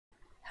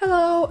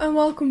Hello and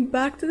welcome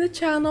back to the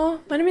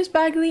channel. My name is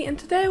Bagleeyy and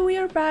today we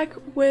are back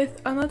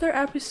with another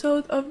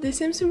episode of the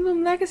Sim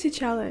Bloom Legacy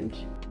Challenge.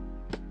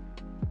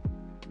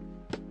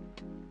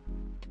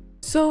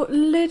 So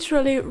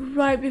literally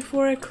right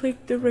before I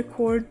clicked the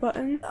record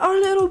button, our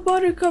little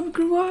buttercup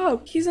grew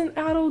up. He's an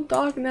adult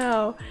dog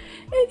now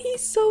and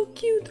he's so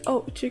cute.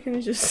 Oh, chicken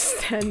is just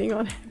standing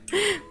on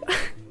him.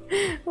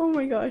 Oh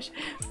my gosh,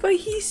 but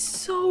he's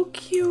so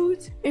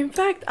cute. In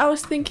fact, I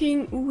was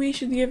thinking we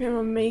should give him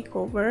a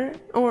makeover,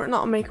 or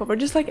not a makeover,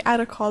 just like add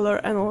a collar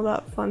and all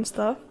that fun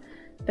stuff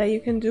that you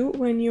can do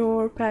when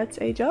your pets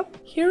age up.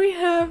 Here we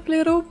have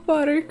little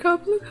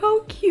Buttercup. Look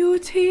how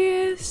cute he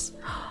is.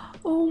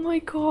 Oh my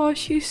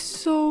gosh, he's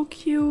so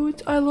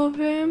cute. I love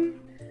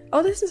him.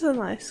 Oh, this is a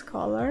nice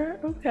collar.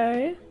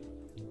 Okay,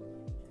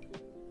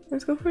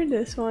 let's go for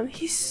this one.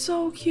 He's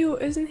so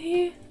cute, isn't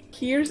he?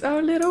 Here's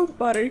our little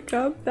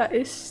Buttercup that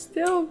is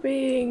still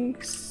being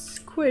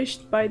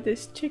squished by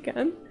this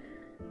chicken.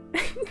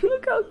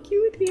 Look how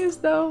cute he is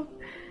though.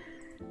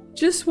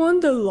 Just won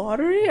the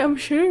lottery? I'm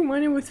sharing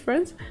money with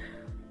friends?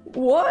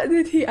 What?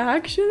 Did he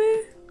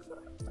actually?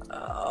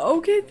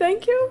 Okay,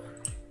 thank you.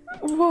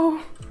 Whoa,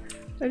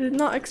 I did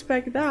not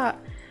expect that.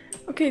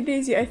 Okay,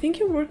 Daisy, I think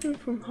you're working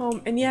from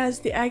home. And yes,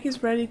 the egg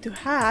is ready to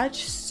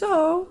hatch.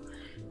 So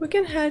we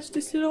can hatch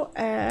this little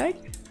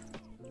egg.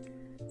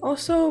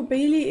 Also,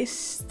 Bailey is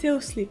still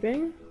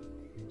sleeping.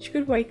 She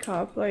could wake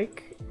up,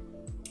 like...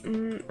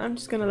 I'm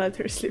just gonna let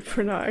her sleep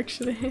for now,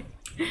 actually.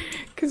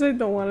 Because I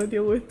don't want to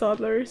deal with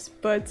toddlers.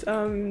 But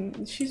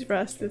she's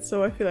rested,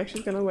 so I feel like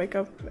she's gonna wake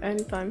up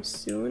anytime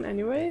soon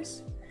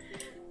anyways.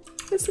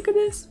 Let's look at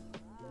this.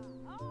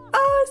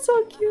 Oh,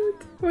 so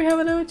cute! We have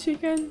a little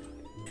chicken.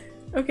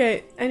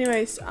 Okay,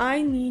 anyways,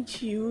 I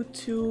need you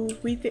to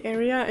weed the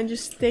area and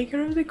just take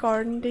care of the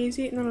garden,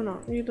 Daisy.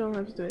 No, you don't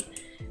have to do it.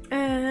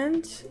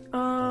 And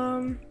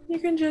you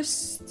can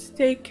just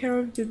take care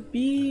of the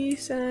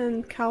bees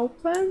and cow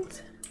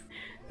plant.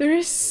 There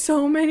is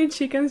so many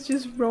chickens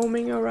just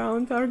roaming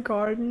around our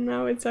garden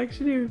now. It's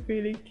actually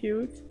really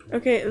cute.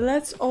 Okay,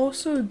 let's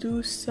also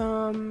do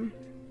some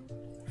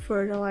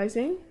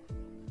fertilizing.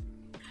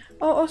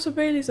 Oh, also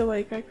Bailey's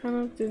awake. I kind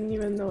of didn't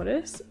even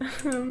notice.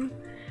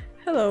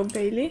 Hello,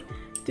 Bailey.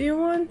 Do you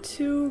want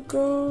to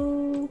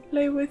go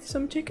play with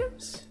some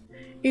chickens?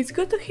 It's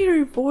good to hear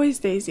your voice,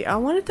 Daisy. I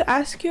wanted to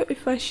ask you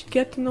if I should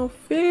get to know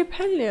Philip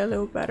Henley a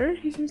little better.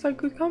 He seems like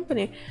good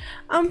company.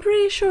 I'm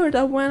pretty sure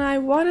that when I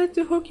wanted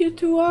to hook you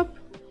two up,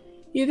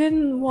 you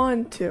didn't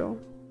want to.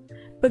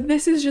 But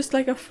this is just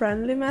like a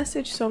friendly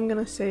message, so I'm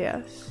gonna say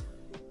yes.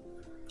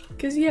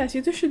 Because yes,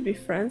 you two should be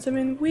friends. I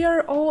mean, we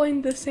are all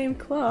in the same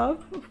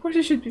club. Of course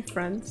you should be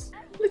friends.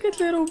 Look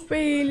at little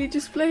Bailey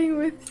just playing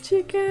with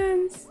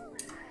chickens.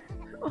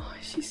 Oh,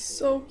 she's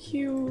so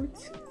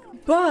cute.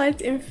 But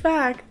in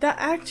fact, that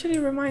actually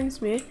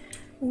reminds me,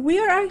 we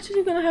are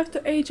actually gonna have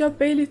to age up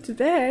Bailey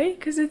today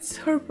because it's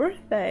her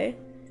birthday.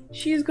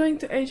 She is going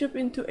to age up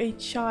into a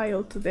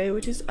child today,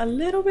 which is a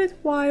little bit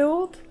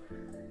wild.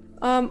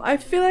 I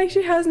feel like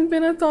she hasn't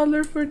been a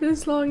toddler for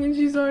this long and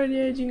she's already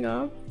aging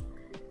up.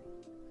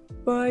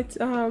 But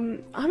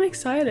I'm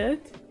excited.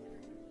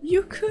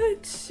 You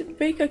could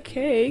bake a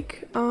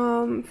cake.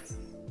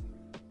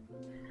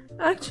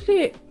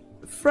 Actually,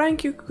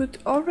 Frank, you could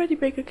already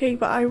bake a cake,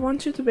 but I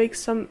want you to bake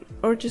some,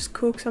 or just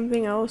cook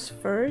something else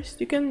first.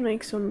 You can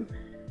make some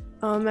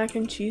mac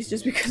and cheese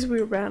just because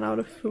we ran out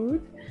of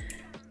food.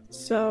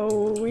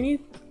 So we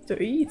need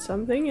to eat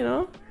something, you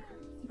know?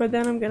 But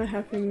then I'm gonna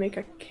have him make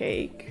a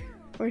cake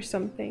or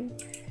something.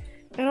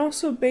 And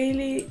also,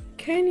 Bailey,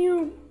 can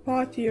you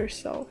potty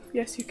yourself?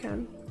 Yes, you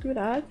can. Do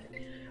that.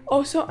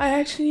 Also, I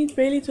actually need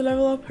Bailey to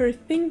level up her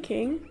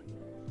thinking,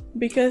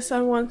 because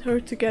I want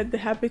her to get the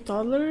happy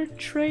toddler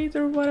trait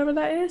or whatever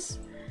that is.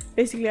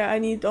 Basically, I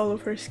need all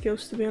of her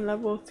skills to be on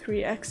level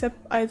 3,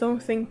 except I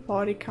don't think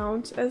potty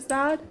counts as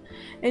that.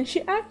 And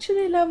she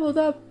actually leveled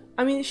up,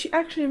 I mean, she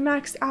actually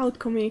maxed out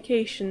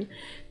communication.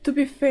 To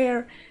be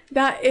fair,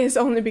 that is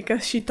only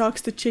because she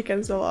talks to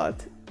chickens a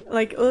lot.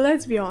 Like,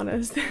 let's be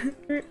honest.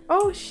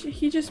 Oh,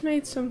 he just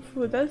made some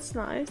food. That's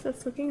nice.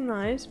 That's looking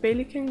nice.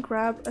 Bailey can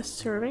grab a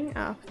serving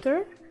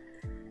after.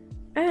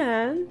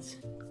 And...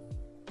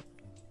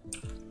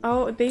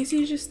 oh,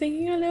 Daisy's just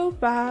taking a little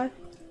bath.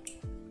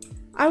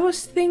 I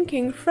was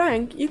thinking,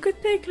 Frank, you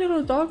could take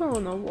little dog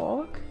on a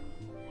walk.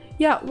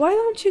 Yeah, why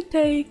don't you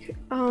take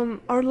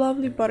our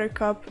lovely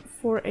Buttercup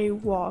for a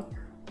walk?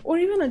 Or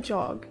even a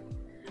jog.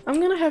 I'm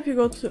gonna have you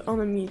go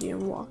on a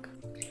medium walk.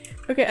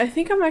 Okay, I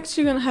think I'm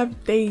actually gonna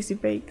have Daisy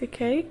bake the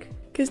cake.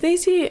 Because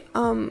Daisy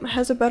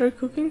has a better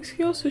cooking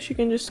skill, so she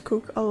can just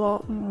cook a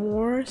lot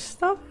more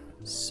stuff.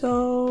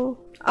 So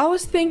I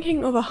was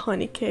thinking of a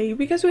honey cake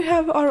because we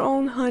have our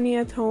own honey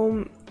at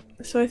home,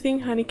 so I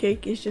think honey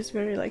cake is just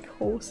very like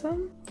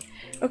wholesome.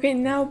 Okay,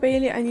 now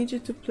Bailey, I need you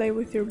to play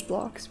with your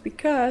blocks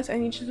because I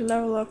need you to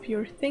level up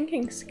your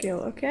thinking skill,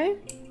 okay?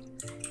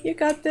 You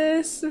got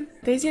this.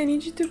 Daisy, I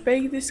need you to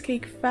bake this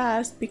cake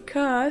fast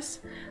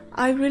because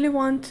I really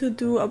want to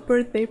do a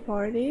birthday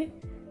party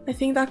I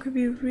think that could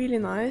be really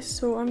nice.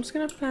 So I'm just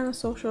gonna plan a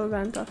social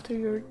event after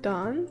you're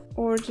done,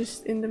 or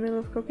just in the middle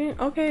of cooking.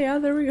 Okay, yeah,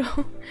 there we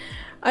go.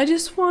 I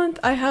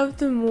have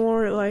the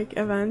more like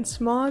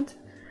events mod,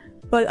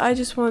 but I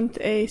just want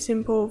a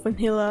simple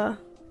vanilla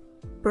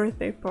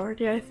birthday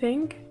party, I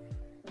think.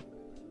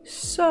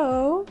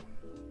 So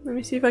let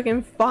me see if I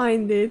can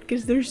find it,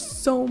 because there's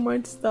so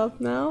much stuff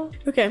now.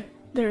 Okay,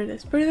 there it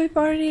is. Birthday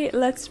party.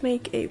 Let's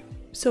make a...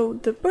 So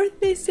the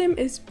birthday sim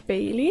is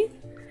Bagleeyy.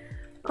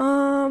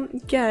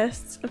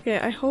 Guests. Okay,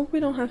 I hope we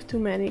don't have too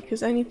many,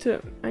 because I need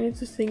to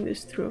think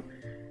this through.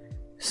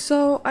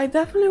 So I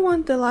definitely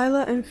want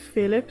Delilah and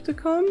Philip to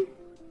come,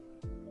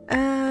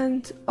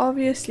 and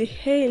obviously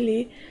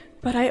Haley,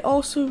 but I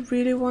also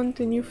really want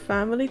the new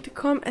family to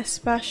come,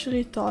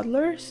 especially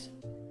toddlers.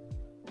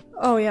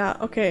 Oh yeah,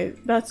 okay,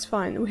 that's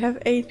fine. We have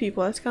 8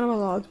 people. That's kind of a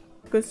lot,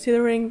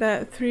 considering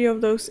that 3 of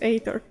those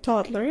 8 are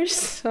toddlers.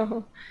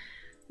 So,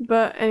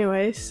 but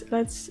anyways,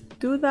 let's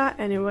do that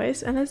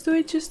anyways, and let's do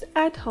it just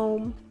at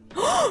home.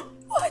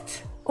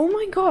 What? Oh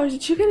my gosh, the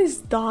chicken is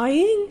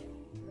dying?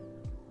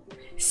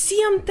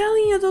 See, I'm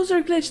telling you, those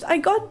are glitched. I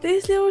got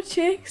these little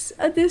chicks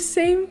at the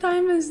same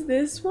time as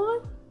this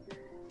one,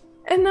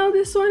 and now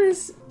this one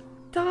is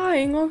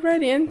dying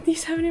already, and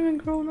these haven't even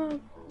grown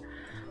up.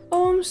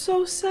 Oh, I'm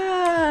so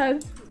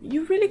sad.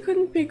 You really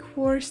couldn't pick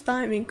worse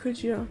timing,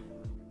 could you?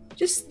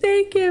 Just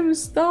take him,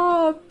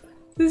 stop.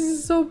 This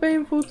is so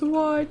painful to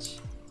watch.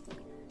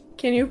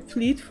 Can you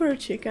plead for a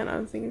chicken? I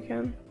don't think you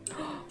can.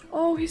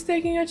 Oh, he's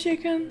taking a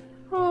chicken.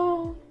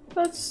 Oh,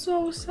 that's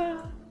so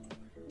sad.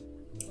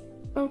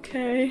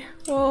 Okay,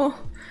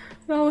 well,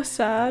 that was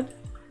sad.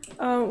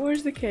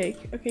 Where's the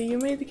cake? Okay, you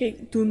made the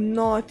cake. Do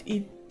not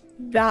eat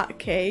that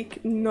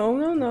cake. No,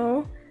 no,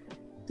 no.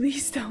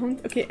 Please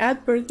don't. Okay,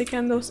 add birthday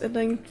candles and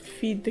then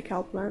feed the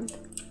cow plant.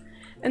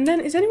 And then,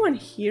 is anyone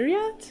here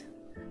yet?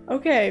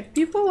 Okay,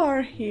 people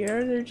are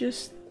here. They're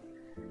just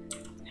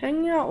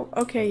hanging out.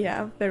 Okay,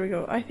 yeah, there we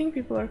go. I think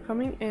people are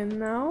coming in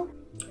now.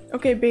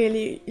 Okay,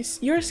 Bagleeyy,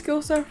 your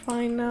skills are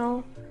fine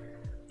now.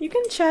 You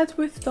can chat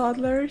with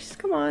toddlers.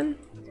 Come on.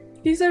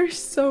 These are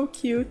so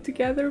cute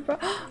together, but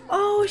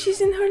oh,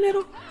 she's in her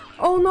little...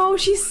 Oh no,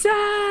 she's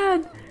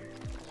sad!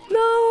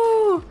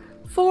 No!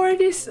 Ford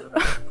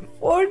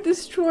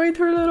destroyed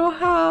her little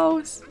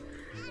house.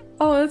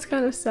 Oh, that's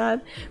kind of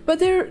sad. But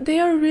they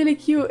are really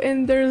cute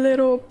in their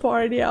little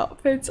party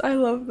outfits. I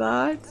love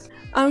that.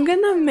 I'm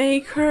gonna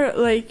make her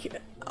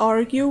like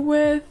argue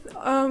with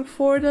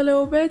Ford a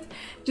little bit,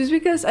 just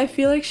because I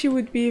feel like she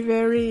would be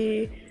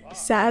very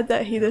sad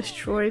that he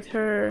destroyed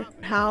her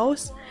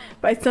house,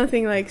 but it's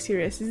nothing like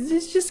serious.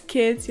 It's just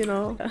kids, you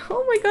know.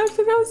 Oh my gosh,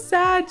 look how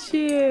sad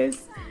she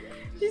is.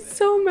 She's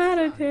so mad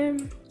at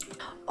him.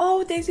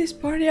 Oh, Daisy's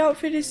party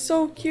outfit is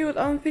so cute.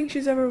 I don't think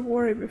she's ever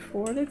wore it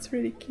before. That's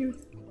really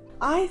cute.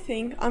 I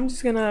think I'm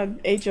just gonna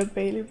age up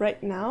Bagleeyy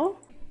right now.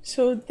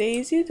 So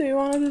Daisy, do you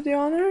want to do the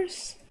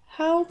honors?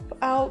 Help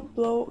out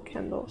blow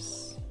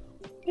candles.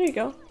 There you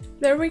go.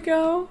 There we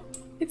go.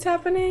 It's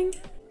happening.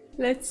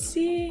 Let's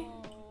see.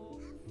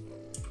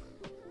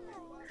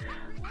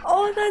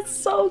 Oh, that's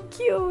so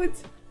cute.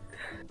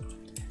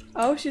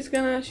 Oh, she's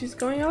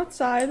going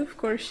outside. Of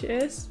course she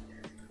is.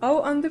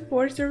 Oh, on the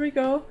porch. There we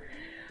go.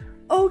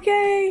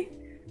 Okay.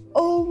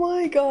 Oh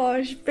my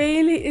gosh.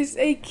 Bagleeyy is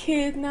a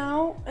kid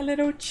now. A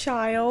little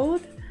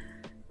child.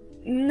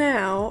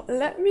 Now,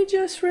 let me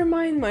just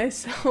remind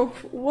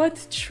myself,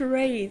 what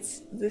traits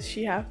does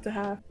she have to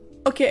have?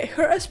 Okay,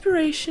 her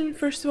aspiration,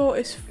 first of all,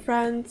 is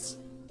friends.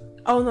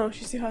 Oh no,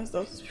 she still has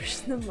those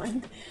aspirations, never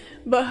mind.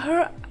 But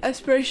her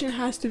aspiration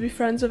has to be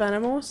friends of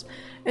animals,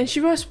 and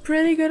she was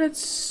pretty good at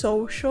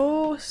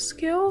social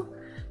skill,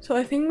 so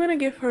I think I'm gonna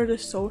give her the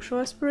social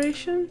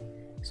aspiration,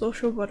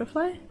 social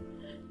butterfly.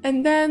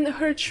 And then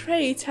her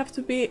traits have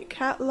to be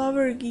cat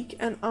lover, geek,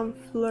 and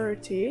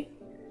flirty.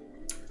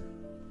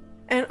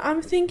 And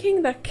I'm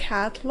thinking that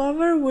cat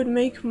lover would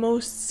make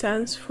most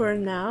sense for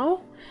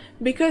now,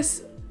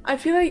 because I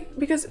feel like,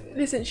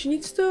 listen, she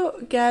needs to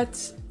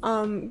get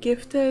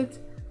gifted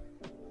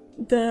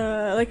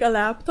a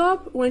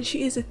laptop when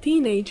she is a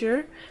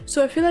teenager,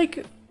 so I feel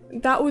like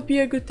that would be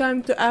a good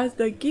time to add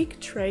the geek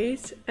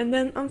trait. And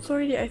then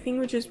flirty, I think,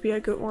 would just be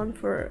a good one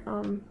for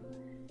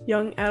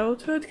young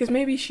adulthood, because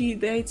maybe she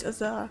dates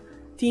as a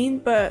teen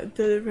but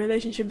the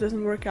relationship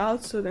doesn't work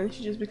out, so then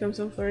she just becomes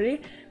so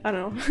flirty. I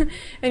don't know.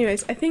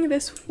 Anyways, I think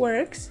this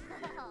works.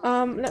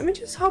 Let me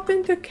just hop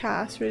into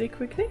Cass really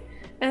quickly,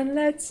 and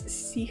let's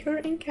see her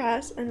in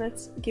Cass, and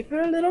let's give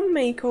her a little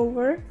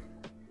makeover.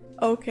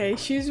 Okay,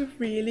 she's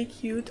really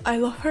cute. I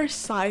love her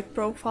side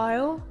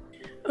profile.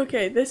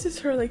 Okay, this is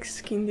her like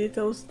skin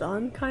details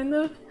done, kind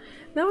of.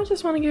 Now I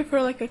just want to give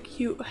her like a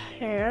cute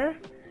hair,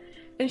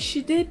 and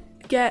she did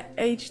get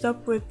aged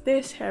up with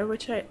this hair,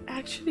 which I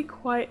actually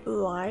quite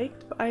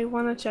liked, but I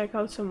want to check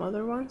out some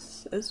other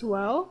ones as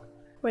well.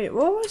 Wait,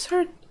 what was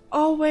her...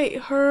 Oh wait,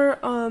 her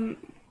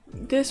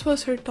this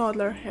was her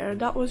toddler hair.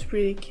 That was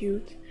really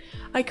cute.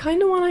 I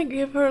kind of want to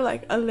give her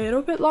like a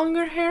little bit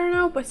longer hair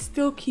now, but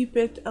still keep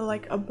it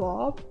like a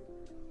bob,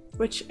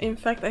 which in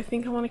fact I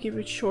think I want to keep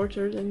it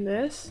shorter than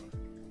this.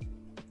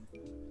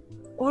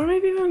 Or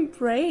maybe even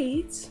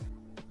braids.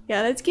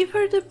 Yeah, let's give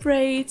her the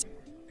braids.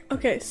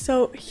 Okay,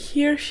 so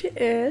here she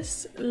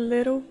is,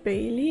 little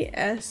Bagleeyy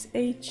as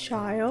a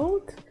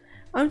child.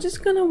 I'm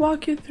just gonna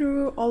walk you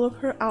through all of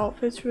her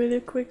outfits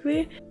really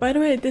quickly. By the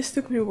way, this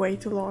took me way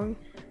too long.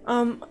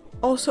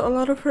 Also, a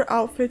lot of her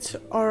outfits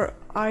are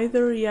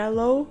either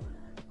yellow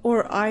or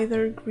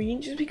either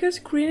green, just because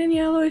green and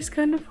yellow is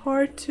kind of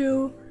hard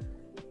to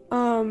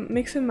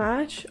mix and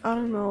match. I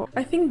don't know.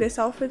 I think this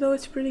outfit though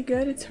is pretty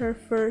good. It's her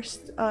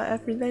first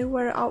everyday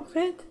wear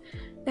outfit,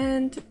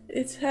 and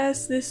it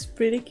has this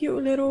pretty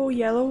cute little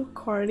yellow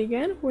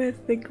cardigan with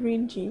the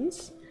green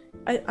jeans.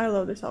 I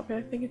love this outfit.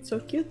 I think it's so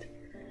cute.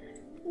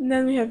 And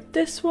then we have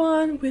this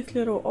one with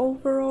little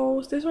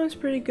overalls. This one's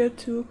pretty good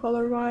too,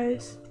 color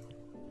wise.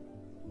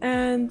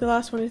 And the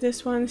last one is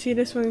this one. See,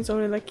 this one is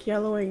only like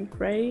yellow and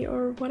gray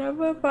or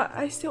whatever, but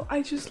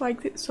I just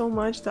liked it so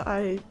much that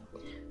I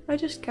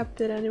just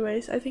kept it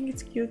anyways. I think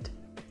it's cute.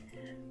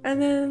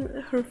 And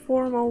then her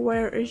formal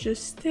wear is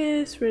just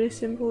this really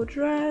simple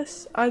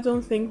dress. I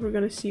don't think we're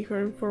gonna see her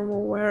in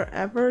formal wear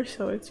ever,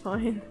 so it's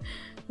fine.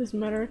 Doesn't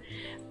matter.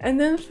 And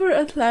then for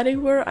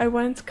athletic wear, I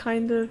went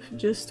kind of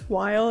just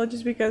wild,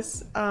 just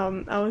because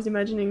I was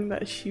imagining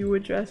that she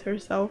would dress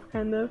herself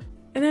kind of.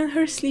 And then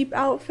her sleep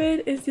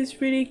outfit is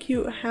this really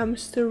cute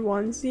hamster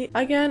onesie.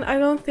 Again, I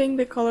don't think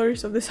the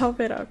colors of this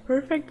outfit are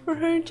perfect for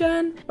her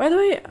gen. By the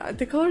way,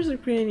 the colors are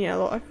green and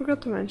yellow. I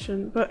forgot to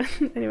mention, but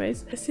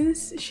anyways,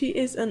 since she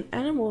is an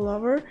animal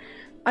lover,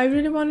 I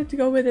really wanted to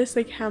go with this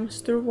like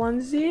hamster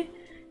onesie,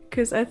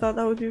 because I thought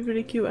that would be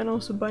really cute, and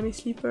also bunny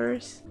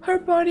sleepers. Her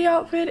body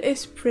outfit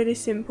is pretty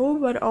simple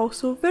but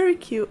also very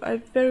cute. I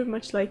very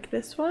much like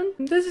this one.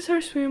 This is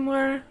her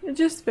swimwear,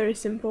 just very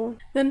simple.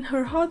 Then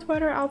her hot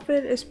weather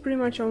outfit is pretty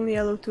much only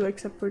yellow too,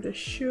 except for the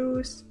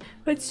shoes.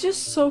 But it's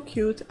just so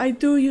cute. I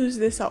do use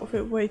this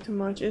outfit way too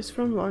much. It's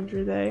from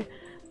laundry day.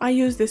 I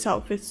use this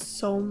outfit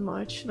so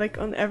much, like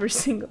on every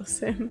single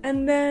sim.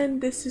 And then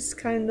this is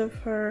kind of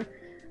her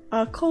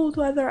cold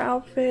weather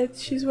outfit.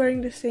 She's wearing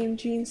the same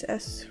jeans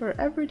as her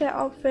everyday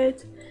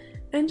outfit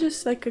and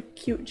just like a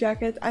cute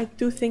jacket. I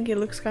do think it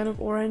looks kind of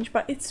orange,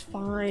 but it's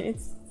fine.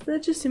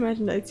 Let's just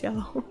imagine that it's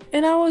yellow.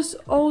 And I was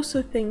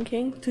also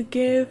thinking to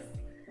give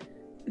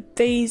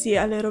Daisy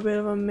a little bit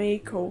of a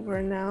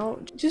makeover now,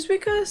 just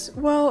because,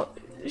 well,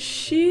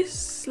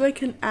 she's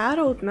like an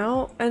adult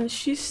now and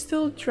she's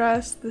still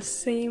dressed the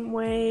same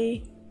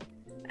way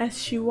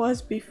as she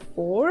was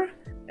before.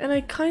 And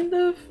I kind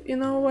of, you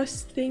know,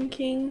 was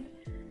thinking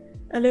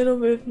a little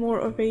bit more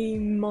of a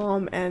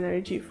mom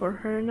energy for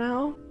her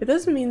now. It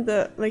doesn't mean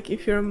that like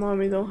if you're a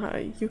mom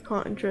you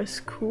can't dress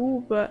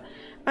cool, but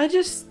I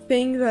just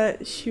think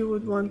that she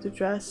would want to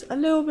dress a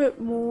little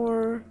bit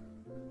more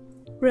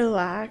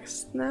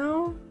relaxed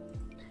now.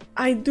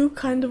 I do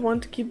kind of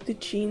want to keep the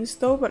jeans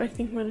though, but I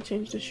think I'm gonna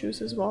change the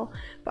shoes as well.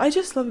 But I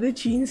just love the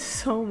jeans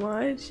so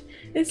much.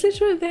 It's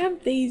literally, they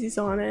have daisies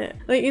on it.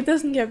 Like, it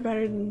doesn't get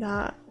better than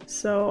that.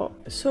 So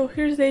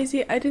here's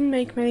Daisy. I didn't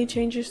make many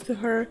changes to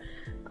her.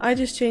 I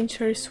just changed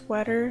her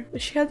sweater.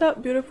 She had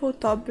that beautiful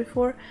top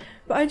before,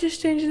 but I just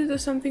changed it to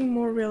something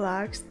more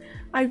relaxed.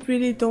 I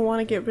really don't want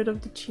to get rid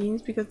of the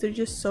jeans because they're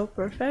just so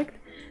perfect.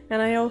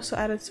 And I also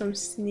added some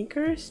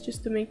sneakers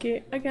just to make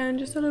it, again,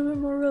 just a little bit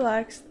more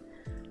relaxed.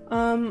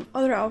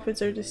 Other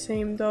outfits are the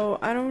same though.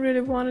 I don't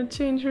really want to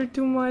change her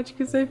too much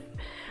because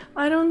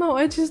I don't know,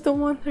 I just don't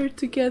want her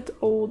to get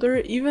older,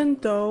 even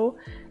though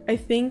I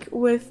think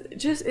with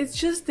it's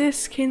just this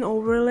skin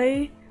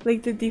overlay,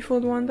 like the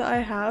default one that I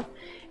have,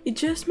 it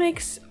just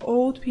makes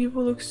old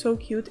people look so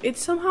cute. It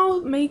somehow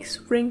makes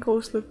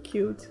wrinkles look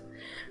cute.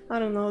 I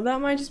don't know,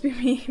 that might just be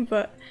me,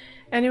 but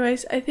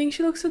anyways, I think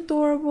she looks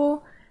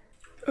adorable.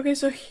 Okay,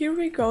 so here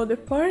we go. The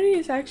party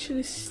is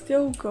actually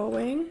still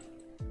going.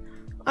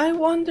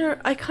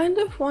 I kind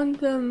of want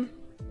them.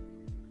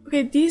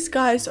 Okay, these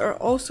guys are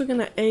also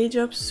gonna age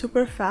up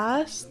super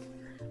fast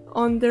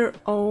on their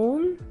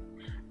own.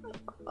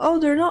 Oh,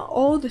 they're not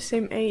all the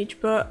same age,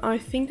 but I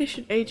think they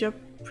should age up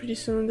pretty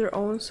soon on their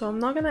own, so I'm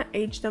not gonna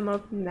age them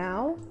up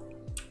now.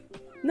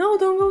 No,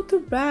 don't go to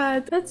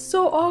bed. That's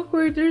so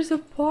awkward. There's a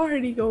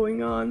party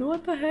going on.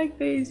 What the heck,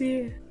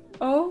 Daisy?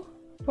 Oh,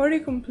 party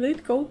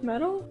complete, gold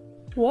medal?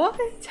 What?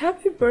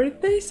 Happy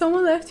birthday?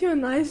 Someone left you a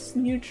nice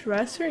new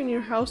dresser in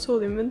your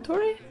household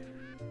inventory?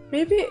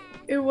 Maybe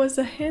it was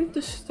a hint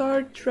to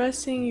start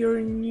dressing your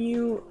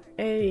new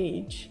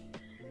age.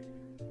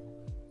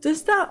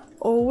 Does that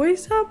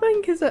always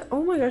happen? Because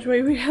oh my gosh,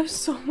 wait, we have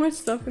so much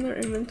stuff in our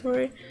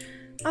inventory.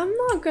 I'm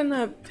not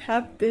gonna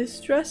have this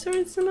dresser,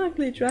 it's an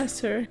ugly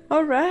dresser.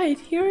 Alright,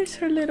 here is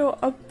her little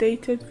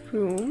updated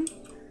room.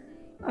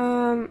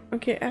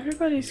 Okay,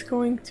 everybody's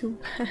going to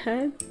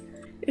bed.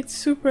 It's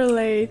super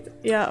late.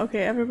 Yeah,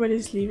 okay,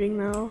 everybody's leaving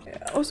now.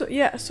 Also,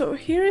 yeah, so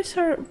here is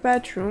her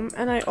bedroom,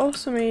 and I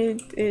also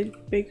made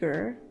it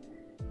bigger.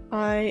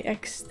 I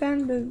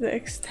extended the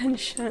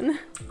extension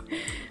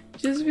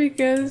just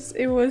because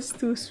it was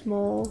too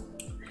small.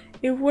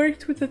 It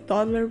worked with the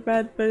toddler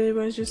bed, but it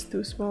was just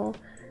too small.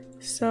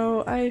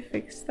 So I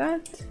fixed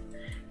that.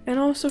 And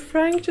also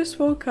Frank just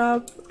woke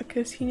up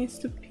because he needs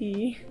to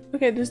pee.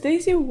 Okay, does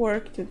Daisy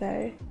work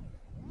today?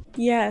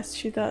 Yes,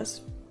 she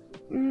does.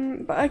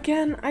 But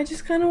again, I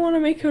just kind of want to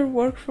make her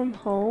work from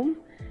home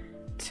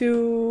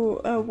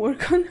to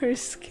work on her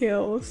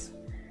skills.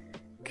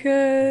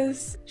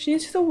 Because she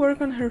needs to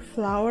work on her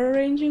flower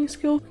arranging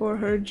skill for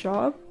her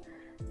job.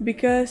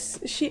 Because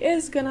she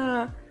is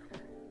gonna,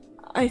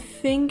 I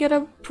think, get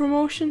a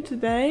promotion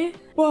today.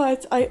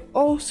 But I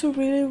also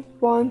really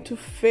want to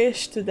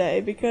fish today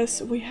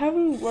because we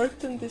haven't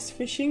worked on this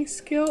fishing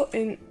skill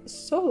in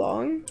so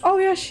long. Oh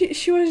yeah,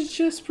 she was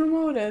just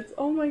promoted.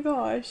 Oh my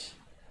gosh.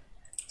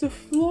 To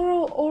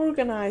floral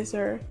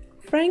organizer.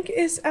 Frank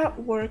is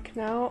at work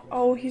now.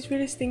 Oh, he's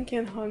really stinky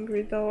and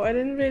hungry though. I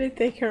didn't really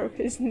take care of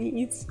his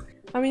needs.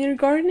 I mean, your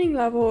gardening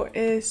level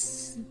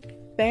is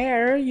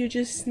there. You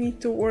just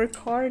need to work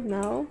hard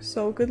now.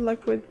 So good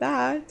luck with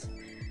that.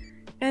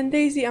 And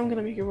Daisy, I'm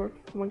gonna make you work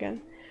from home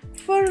again.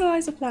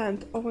 Fertilize a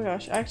plant. Oh my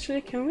gosh,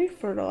 actually, can we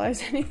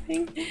fertilize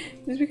anything?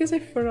 Just because I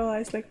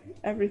fertilize like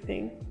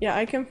everything. Yeah,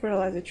 I can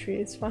fertilize a tree,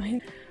 it's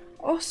fine.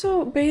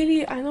 Also,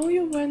 Bailey, I know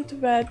you went to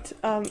bed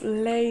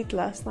late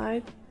last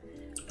night,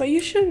 but you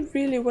should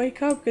really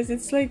wake up because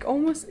it's like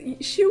almost...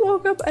 She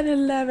woke up at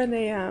 11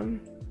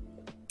 AM.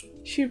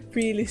 She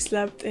really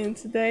slept in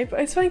today, but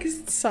it's fine because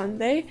it's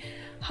Sunday.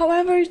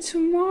 However,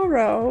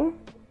 tomorrow,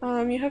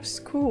 you have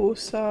school,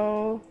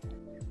 so...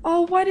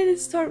 Oh, why did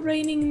it start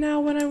raining now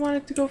when I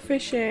wanted to go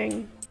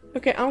fishing?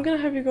 Okay, I'm gonna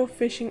have you go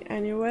fishing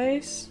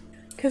anyways,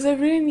 because I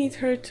really need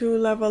her to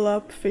level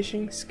up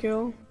fishing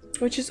skill,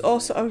 which is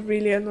also a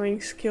really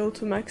annoying skill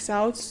to max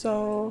out,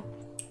 so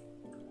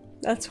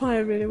that's why I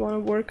really want to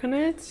work on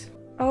it.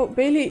 Oh,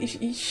 Bailey,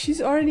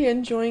 she's already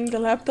enjoying the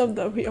laptop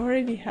that we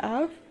already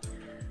have.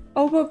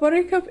 Oh, but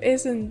Buttercup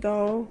isn't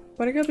though.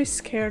 Buttercup is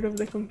scared of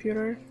the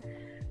computer.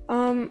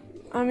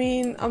 I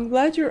mean, I'm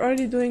glad you're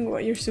already doing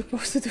what you're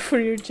supposed to do for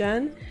your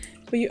gen,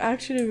 but you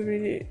actually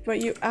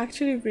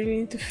really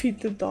need to feed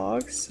the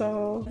dog,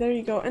 so there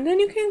you go. And then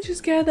you can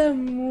just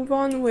move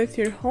on with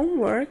your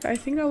homework. I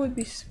think that would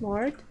be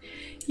smart.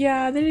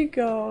 Yeah, there you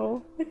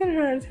go. Look at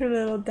her at her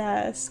little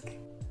desk.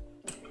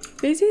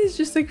 Daisy is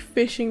just like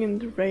fishing in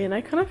the rain.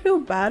 I kind of feel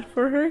bad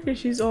for her because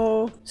she's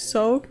all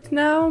soaked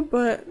now,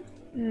 but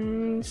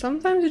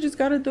sometimes you just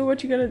gotta do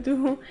what you gotta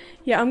do.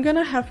 Yeah, I'm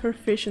gonna have her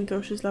fish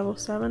until she's level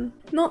 7.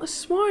 Not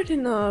smart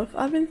enough.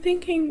 I've been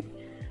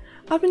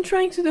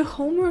trying to do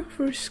homework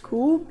for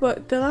school,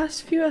 but the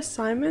last few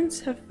assignments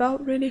have felt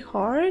really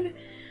hard.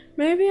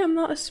 Maybe I'm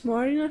not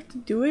smart enough to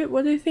do it.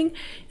 What do you think?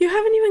 You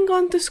haven't even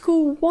gone to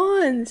school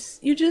once.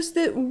 You just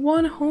did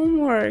one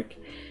homework.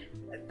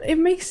 It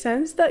makes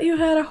sense that you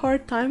had a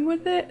hard time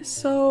with it,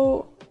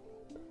 so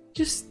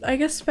just, I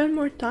guess, spend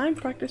more time.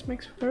 Practice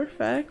makes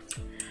perfect.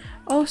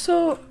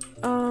 Also,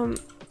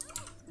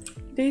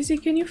 Daisy,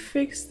 can you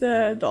fix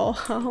the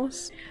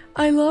dollhouse?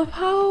 I love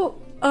how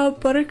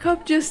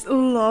Buttercup just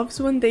loves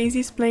when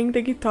Daisy's playing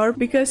the guitar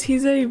because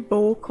he's a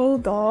vocal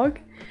dog,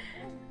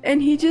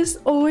 and he just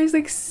always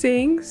like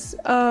sings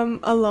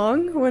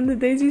along when the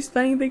Daisy's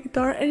playing the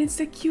guitar, and it's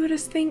the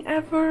cutest thing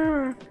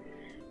ever.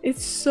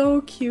 It's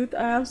so cute.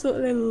 I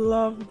absolutely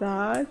love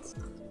that.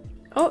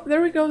 Oh,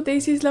 there we go.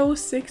 Daisy's level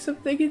 6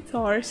 of the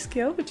guitar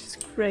skill, which is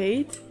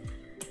great.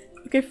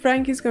 Okay,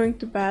 Frank is going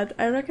to bed.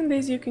 I reckon,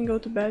 Daisy, you can go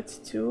to bed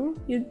too.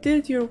 You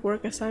did your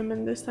work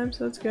assignment this time,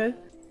 so that's good.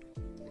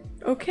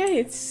 Okay,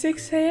 it's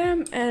 6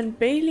 AM and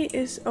Bailey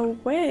is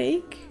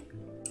awake.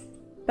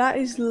 That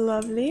is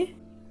lovely.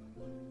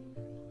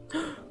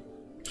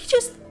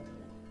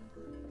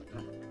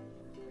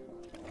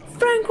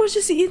 Frank was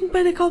just eaten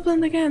by the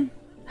goblin again.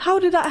 How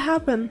did that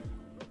happen?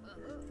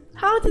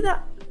 How did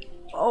that...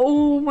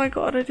 Oh my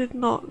god, I did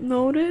not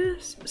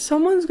notice.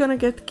 Someone's gonna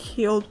get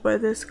killed by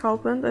this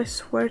goblin, I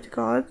swear to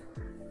god.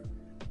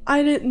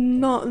 I did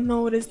not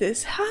notice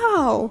this.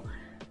 How?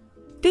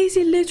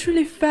 Daisy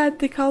literally fed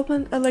the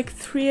goblin at like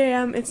 3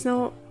 AM. It's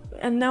now...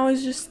 and now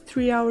it's just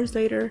 3 hours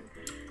later.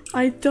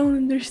 I don't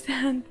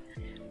understand.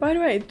 By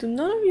the way, do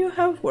none of you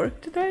have work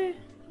today?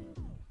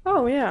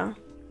 Oh yeah.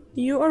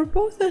 You are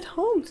both at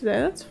home today,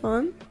 that's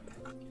fun.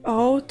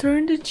 Oh,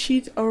 turn the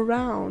cheat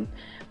around.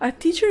 A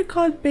teacher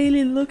caught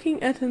Bailey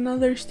looking at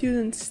another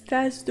student's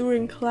test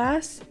during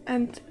class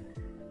and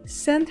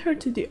sent her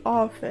to the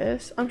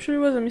office. I'm sure it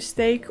was a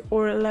mistake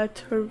or let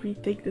her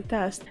retake the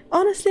test.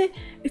 Honestly,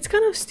 it's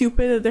kind of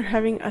stupid that they're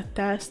having a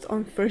test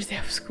on first day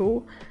of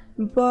school,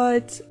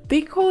 but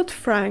they called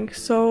Frank,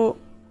 so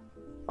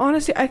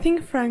honestly, I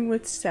think Frank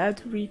would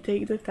said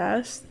retake the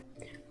test.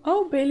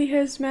 Oh, Bailey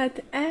has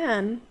met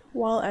Anne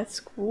while at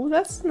school.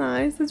 That's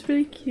nice, that's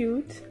really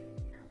cute.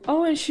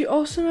 Oh, and she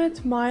also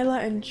met Mila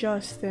and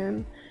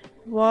Justin.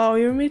 Wow,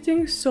 you're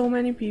meeting so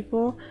many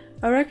people.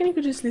 I reckon you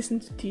could just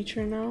listen to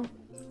teacher now.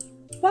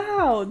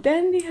 Wow,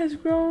 Dandy has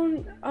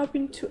grown up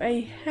into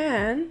a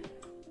hen.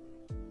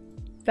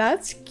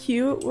 That's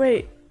cute.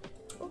 Wait,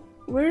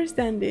 where's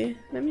Dandy?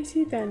 Let me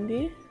see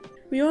Dandy.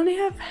 We only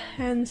have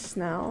hens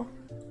now.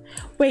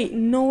 Wait,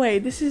 no way,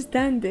 this is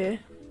Dandy.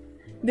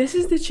 This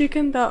is the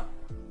chicken that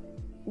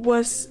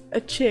was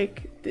a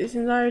chick this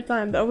entire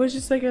time. That was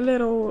just like a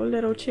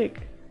little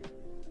chick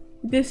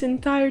this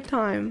entire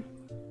time,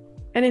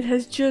 and it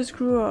has just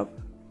grew up.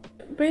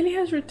 Bailey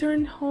has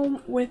returned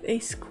home with a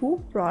school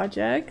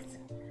project.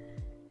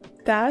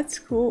 That's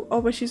cool.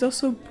 Oh, but she's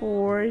also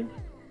bored.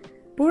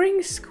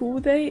 Boring school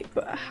day?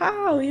 But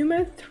how? You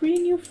met 3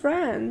 new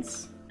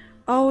friends.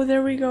 Oh,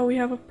 there we go. We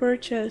have a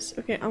purchase.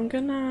 Okay, I'm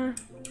gonna...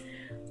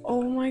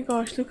 Oh my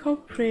gosh, look how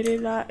pretty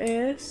that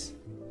is.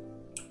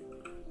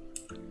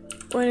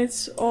 When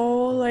it's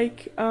all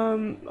like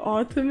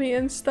autumny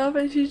and stuff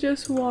and she's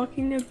just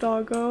walking a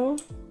doggo.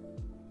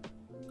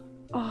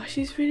 Oh,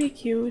 she's really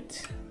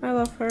cute. I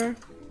love her.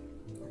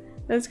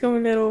 Let's go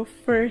in little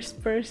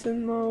first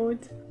person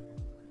mode.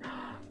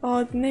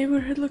 Oh, the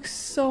neighborhood looks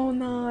so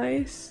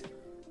nice.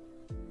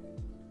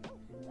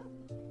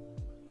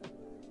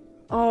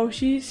 Oh,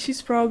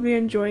 she's probably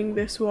enjoying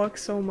this walk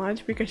so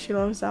much because she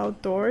loves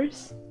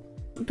outdoors.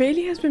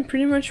 Bailey has been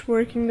pretty much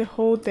working the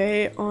whole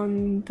day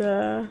on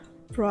the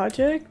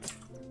project.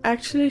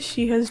 Actually,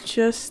 she has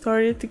just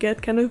started to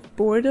get kind of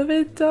bored of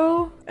it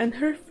though, and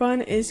her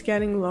fun is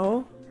getting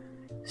low.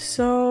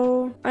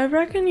 So I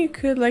reckon you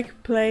could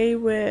like play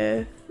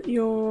with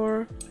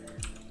your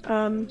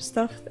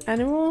stuffed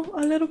animal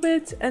a little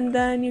bit, and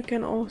then you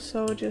can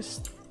also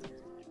just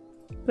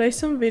play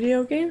some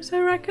video games, I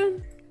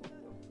reckon.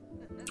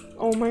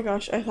 Oh my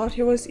gosh, I thought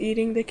he was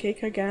eating the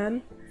cake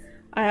again.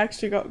 I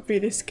actually got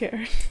really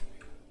scared.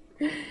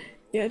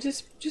 Yeah,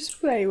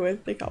 just play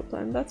with the cow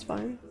plant, that's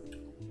fine.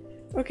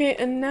 Okay,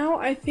 and now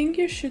I think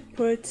you should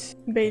put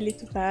Bailey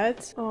to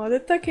bed. Oh, the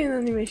tuck-in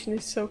animation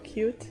is so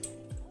cute.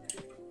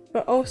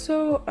 But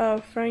also,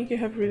 Frank, you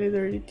have really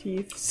dirty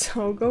teeth,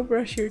 so go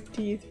brush your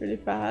teeth really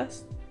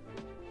fast.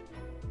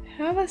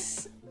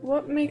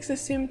 What makes a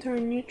sim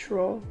turn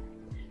neutral?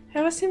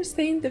 Have a sim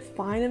stay in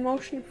defined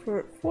emotion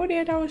for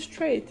 48 hours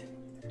straight.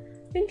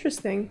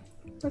 Interesting.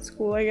 That's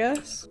cool, I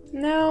guess.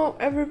 Now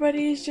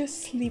everybody is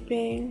just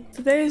sleeping.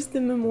 Today is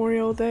the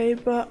Memorial Day,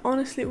 but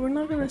honestly, we're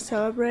not gonna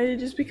celebrate it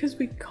just because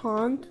we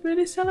can't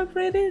really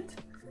celebrate it.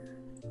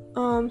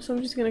 So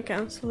I'm just gonna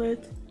cancel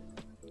it.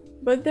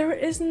 But there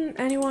isn't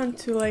anyone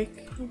to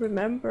like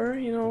remember,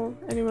 you know,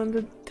 anyone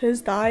that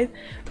has died.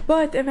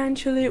 But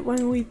eventually,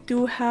 when we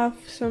do have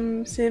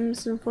some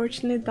sims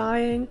unfortunately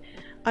dying,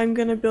 I'm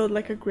gonna build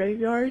like a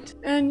graveyard,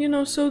 and you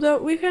know, so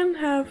that we can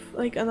have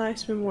like a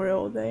nice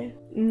Memorial Day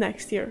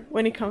next year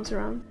when it comes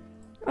around.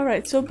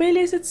 Alright, so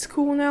Bailey's at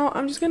school now.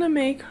 I'm just gonna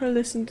make her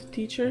listen to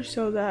teacher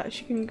so that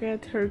she can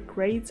get her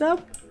grades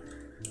up.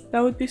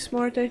 That would be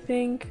smart, I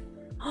think.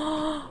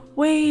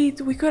 Wait,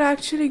 we could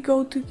actually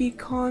go to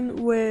GeekCon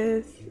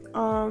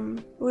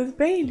with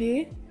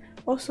Bailey.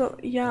 Also,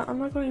 yeah, I'm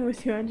not going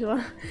with you,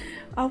 Angela.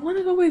 I want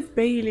to go with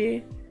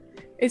Bailey.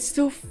 It's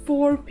still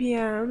 4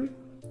 p.m.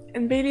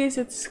 and Bailey is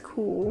at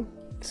school.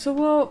 So,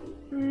 well,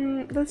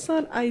 that's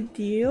not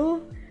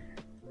ideal.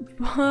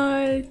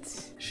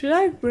 But should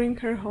I bring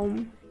her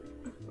home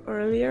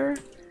earlier?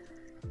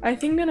 I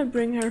think I'm gonna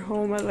bring her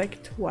home at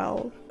like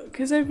 12.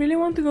 Because I really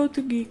want to go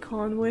to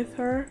GeekCon with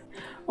her.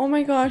 Oh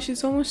my gosh,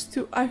 it's almost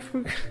 2. I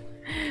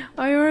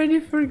already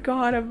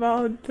forgot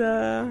about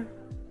the...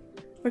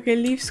 Okay,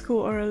 leave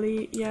school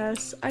early.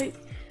 Yes, I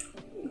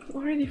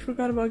already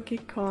forgot about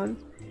GeekCon.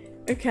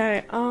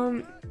 Okay,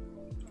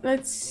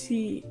 let's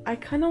see. I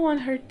kind of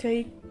want her to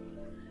take...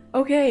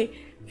 Okay,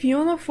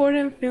 Fiona, Ford,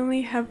 and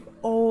Finley have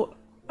all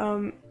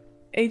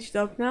aged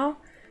up now.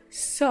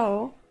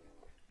 So,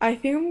 I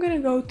think I'm gonna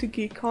go to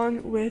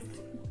GeekCon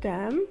with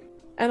them.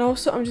 And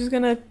also, I'm just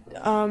gonna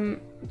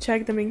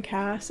check them in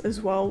CAS as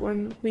well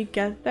when we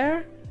get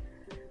there.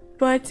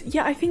 But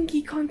yeah, I think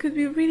GeekCon could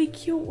be really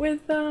cute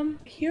with them.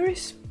 Here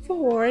is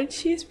Ford.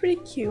 She's pretty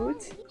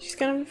cute. She's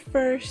kind of the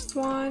first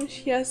one.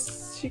 She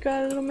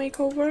got a little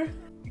makeover.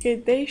 Okay,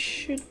 they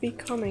should be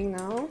coming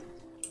now.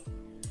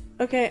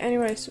 Okay,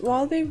 anyways,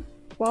 while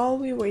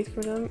we wait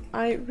for them,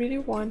 I really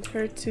want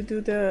her to do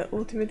the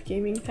ultimate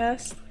gaming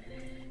test.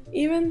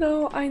 Even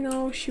though I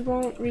know she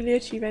won't really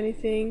achieve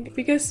anything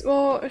because,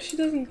 well, she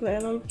doesn't play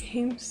a lot of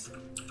games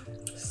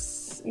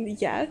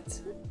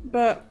yet,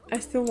 but I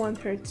still want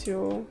her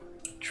to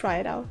try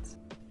it out.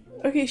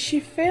 Okay, she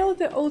failed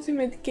the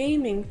ultimate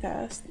gaming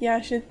test. Yeah,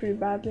 she did pretty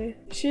badly.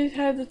 She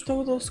had a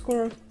total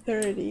score of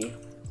 30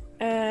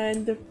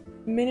 and the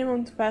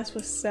minimum to pass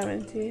was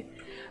 70.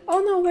 Oh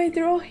no, wait,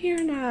 they're all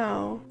here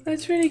now.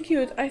 That's really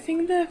cute. I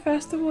think the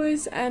festival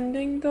is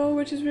ending though,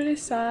 which is really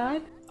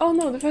sad. Oh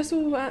no, the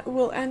festival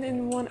will end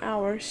in 1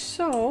 hour,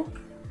 so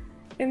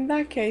in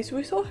that case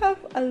we still have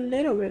a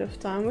little bit of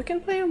time. We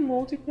can play a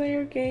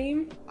multiplayer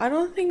game. I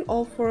don't think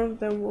all 4 of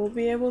them will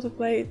be able to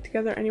play it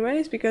together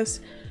anyways because,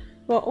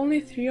 well, only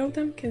 3 of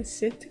them can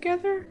sit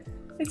together.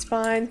 It's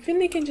fine,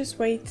 Finley can just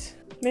wait.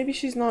 Maybe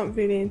she's not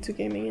really into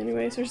gaming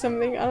anyways or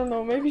something, I don't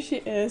know, maybe she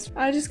is.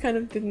 I just kind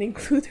of didn't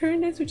include her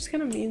in this, which is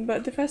kind of mean,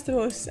 but the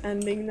festival is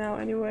ending now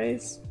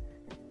anyways.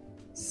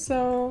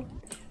 So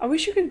I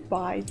wish you could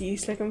buy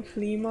these like on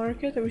flea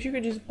market. I wish you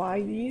could just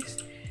buy these.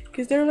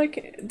 because they're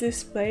like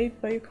displayed,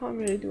 but you can't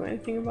really do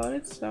anything about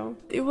it. So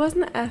it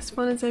wasn't as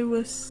fun as I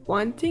was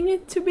wanting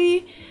it to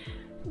be,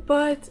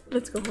 but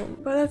let's go home.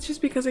 But that's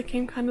just because I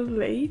came kind of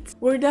late.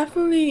 We're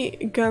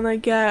definitely gonna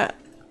get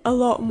a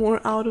lot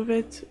more out of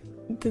it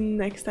the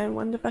next time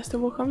when the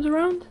festival comes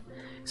around,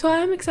 so I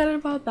am excited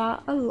about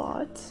that a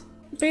lot.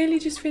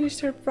 Bagleeyy just finished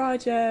her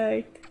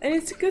project and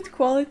it's good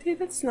quality.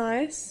 That's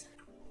nice.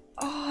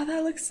 Oh,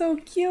 that looks so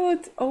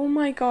cute. Oh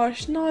my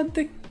gosh, not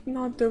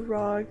the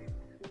rug.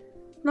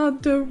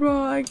 Not the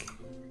rug.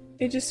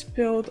 It just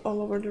spilled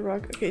all over the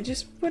rug. Okay,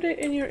 just put it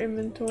in your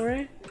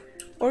inventory.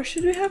 Or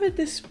should we have it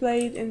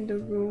displayed in the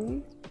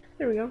room?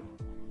 There we go.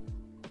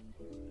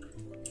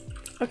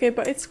 Okay,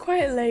 but it's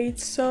quite late,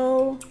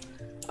 so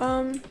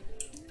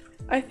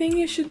I think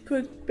you should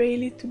put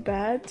Bagleeyy to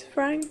bed,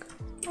 Frank,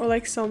 or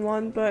like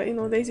someone, but you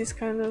know, Daisy's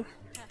kind of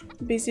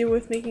busy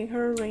with making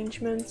her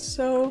arrangements,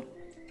 so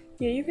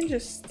yeah, you can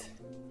just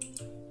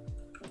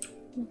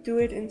do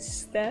it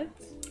instead,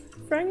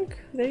 Frank.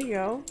 There you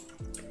go.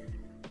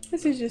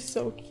 This is just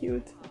so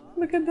cute.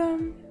 Look at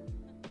them.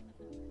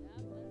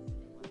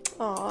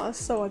 Aw,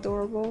 so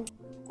adorable.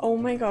 Oh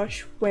my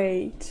gosh,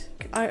 wait.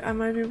 I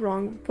might be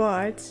wrong,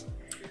 but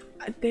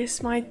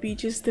this might be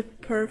just the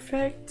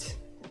perfect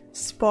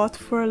spot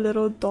for a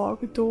little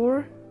dog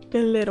door.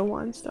 The little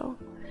ones though.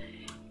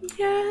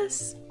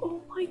 Yes!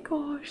 Oh my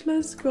gosh,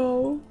 let's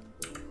go.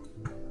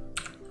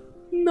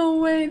 No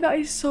way, that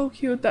is so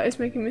cute. That is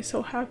making me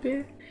so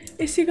happy.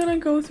 Is he gonna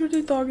go through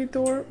the doggy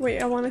door? Wait,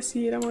 I wanna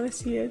see it, I wanna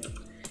see it.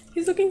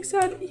 He's looking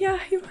sad. Yeah,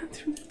 he went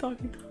through the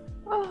doggy door.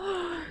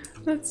 Oh,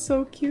 that's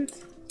so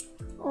cute.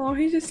 Oh,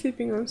 he's just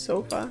sleeping on the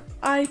sofa.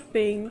 I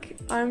think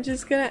I'm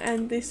just gonna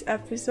end this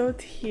episode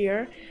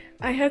here.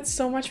 I had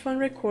so much fun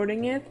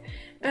recording it,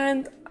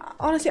 and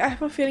honestly I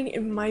have a feeling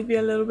it might be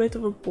a little bit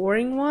of a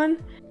boring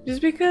one,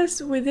 just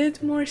because we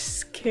did more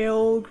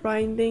skill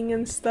grinding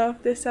and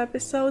stuff this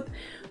episode.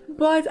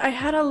 But I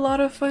had a lot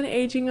of fun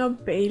aging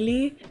up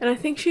Bagleeyy, and I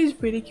think she's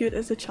really cute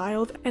as a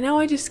child, and now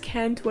I just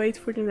can't wait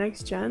for the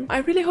next gen. I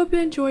really hope you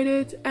enjoyed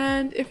it,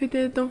 and if you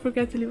did, don't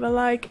forget to leave a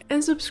like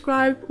and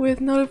subscribe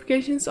with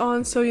notifications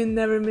on so you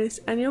never miss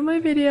any of my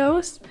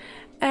videos,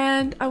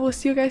 and I will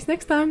see you guys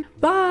next time.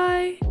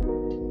 Bye!